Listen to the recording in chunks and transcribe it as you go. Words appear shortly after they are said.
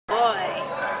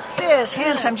This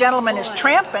handsome gentleman is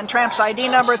Tramp, and Tramp's ID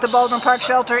number at the Baldwin Park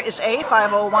shelter is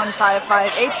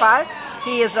A5015585.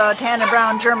 He is a tan and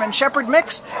brown German Shepherd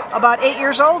mix, about 8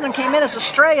 years old, and came in as a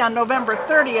stray on November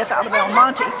 30th out of El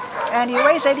Monte. And he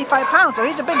weighs 85 pounds, so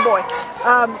he's a big boy.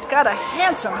 Got a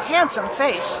handsome, handsome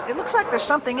face. It looks like there's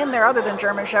something in there other than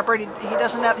German Shepherd. He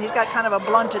doesn't have. He's got kind of a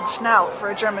blunted snout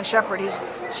for a German Shepherd. He's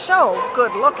so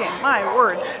good looking. My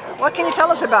word. What can you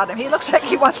tell us about him? He looks like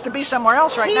he wants to be somewhere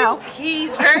else right now.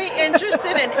 He's very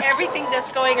interested in everything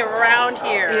that's going around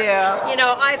here. Yeah. You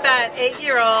know, I thought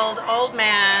 8-year-old, old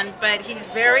man, but he's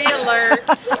very alert.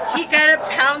 He kind of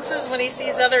pounces when he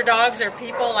sees other dogs or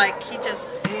people. Like, he just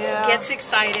gets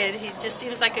excited. He just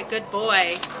seems like a good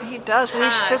boy. He does.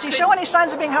 Does he show any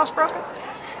signs of being housebroken?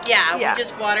 Yeah, we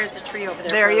just watered the tree over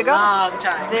there for a long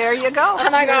time. There you go.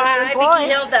 And I think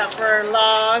he held that for a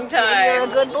long time. You're a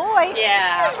good boy.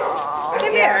 Yeah. Oh,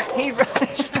 Come here. He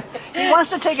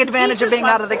wants to take advantage of being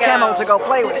out of the kennel to go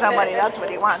play with somebody. That's what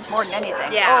he wants more than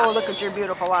anything. Yeah. Oh, look at your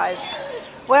beautiful eyes.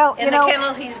 Well, in the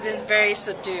kennel, he's been very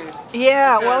subdued.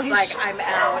 Yeah, so well, he's like, I'm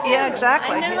out. Yeah,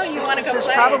 exactly. I know you want to go This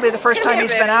play. is probably the first time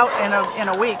he's been baby. out in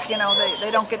a week. You know, they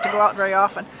don't get to go out very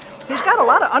often. He's got a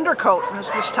lot of undercoat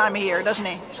this time of year, doesn't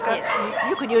he? He's got,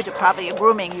 you could use it probably a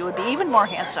grooming. You would be even more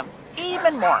handsome.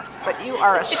 Even more. But you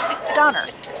are a stunner.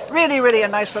 Really, really a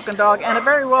nice looking dog, and a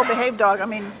very well behaved dog. I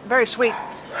mean, very sweet.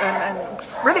 And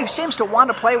really seems to want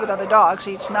to play with other dogs.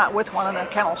 He's not with one in a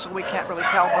kennel, so we can't really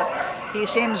tell, but he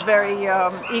seems very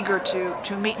eager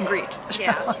to meet and greet.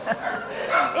 Yeah.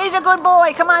 He's a good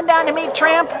boy. Come on down to meet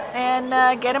Tramp and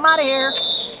get him out of here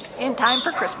in time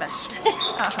for Christmas.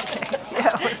 Okay.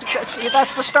 Yeah,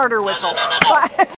 that's the starter whistle. Bye.